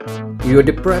You're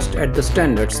depressed at the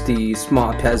standards the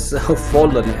smart has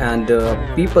fallen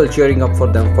and people cheering up for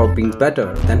them for being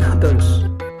better than others.